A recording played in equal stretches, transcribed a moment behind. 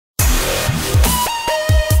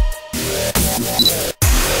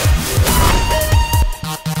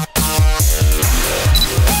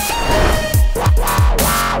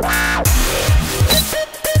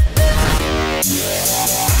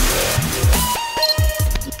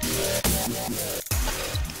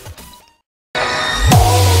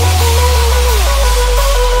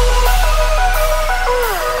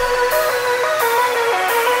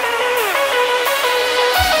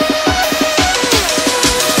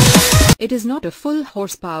It is not a full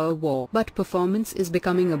horsepower war, but performance is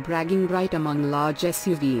becoming a bragging right among large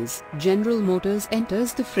SUVs. General Motors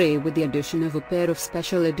enters the fray with the addition of a pair of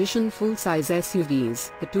special edition full-size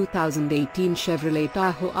SUVs, the 2018 Chevrolet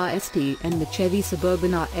Tahoe RST and the Chevy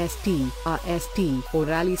Suburban RST or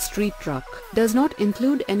Rally Street Truck. Does not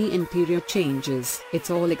include any interior changes.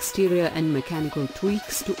 It's all exterior and mechanical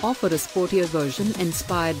tweaks to offer a sportier version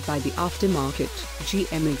inspired by the aftermarket.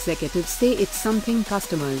 GM executives say it's something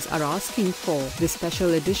customers are asking for. The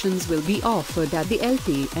special editions will be offered at the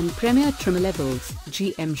LT and Premier trim levels.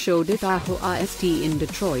 GM showed the Tahoe RST in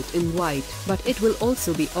Detroit in white, but it will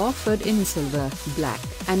also be offered in silver, black,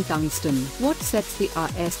 and tungsten. What sets the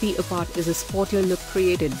RST apart is a sportier look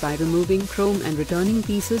created by removing chrome and returning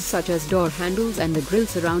pieces such as door handles and the grille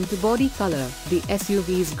surround to body color. The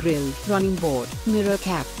SUV's grille, running board, mirror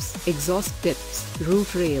caps, exhaust tips,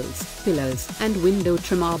 roof rails, pillars, and window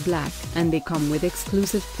trim are black, and they come with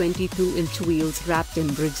exclusive 22-inch wheels wrapped in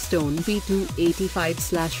Bridgestone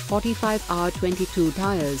P285/45R22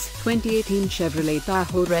 tires. 2018 Chevrolet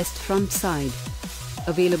Tahoe RST front side.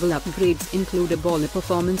 Available upgrades include a baller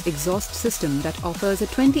performance exhaust system that offers a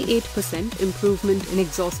 28% improvement in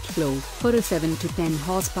exhaust flow, for a 7 to 10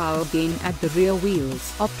 horsepower gain at the rear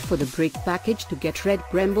wheels. Opt for the brake package to get red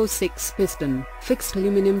Brembo 6-piston, fixed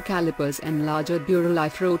aluminum calipers and larger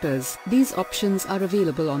Duralife rotors. These options are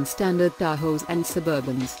available on standard Tahoes and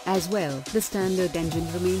Suburbans as well. The standard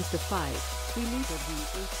engine remains the 5.3-liter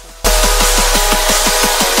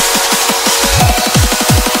V8.